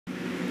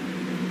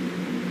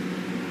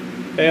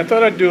Hey, I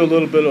thought I'd do a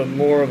little bit of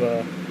more of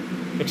a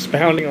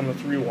expounding on the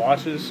three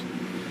watches.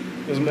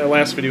 Because my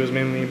last video was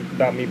mainly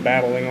about me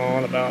babbling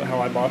on about how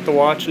I bought the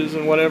watches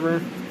and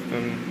whatever.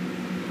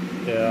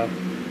 And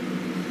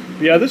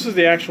yeah, this is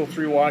the actual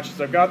three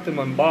watches. I've got them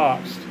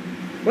unboxed.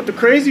 What the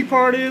crazy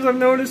part is, I've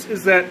noticed,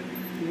 is that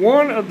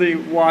one of the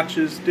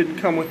watches didn't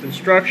come with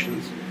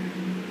instructions.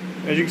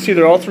 As you can see,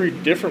 they're all three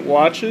different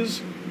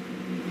watches.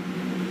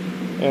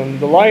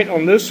 And the light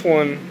on this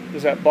one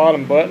is that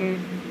bottom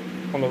button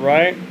on the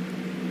right.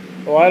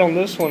 The light on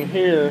this one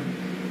here,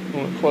 a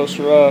little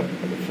closer up, I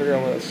can figure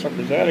out where that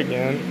sucker's at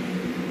again.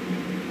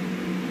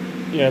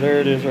 Yeah, there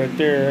it is right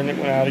there, and it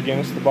went out again.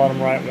 It's the bottom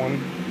right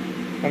one.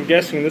 I'm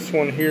guessing this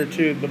one here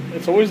too,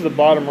 it's always the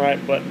bottom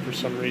right button for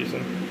some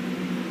reason.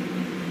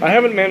 I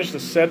haven't managed to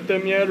set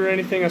them yet or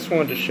anything. I just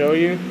wanted to show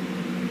you.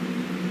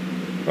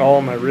 All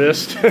on my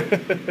wrist. Well,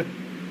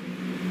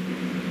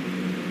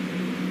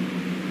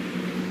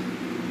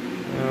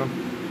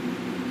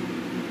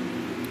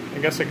 I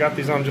guess I got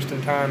these on just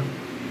in time.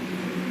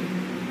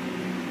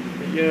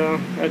 But yeah,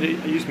 I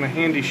used my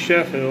handy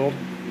Sheffield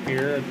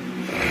here.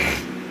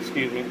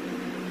 Excuse me.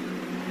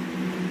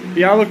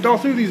 Yeah, I looked all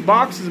through these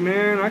boxes,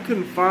 man. I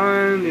couldn't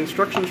find the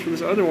instructions for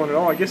this other one at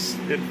all. I guess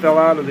it fell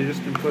out or they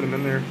just didn't put them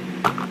in there.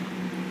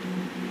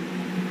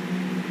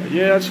 But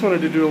yeah, I just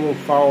wanted to do a little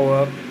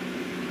follow-up.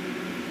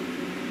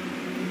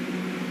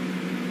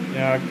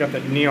 Yeah, I got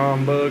that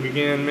neon bug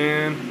again,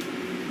 man.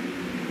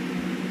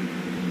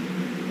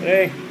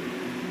 Hey.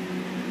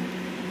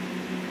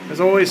 As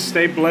always,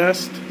 stay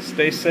blessed,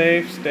 stay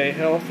safe, stay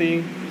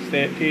healthy,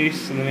 stay at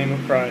peace in the name of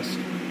Christ.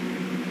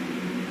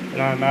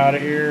 And I'm out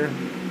of here.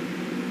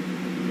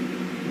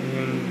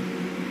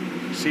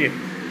 And see you.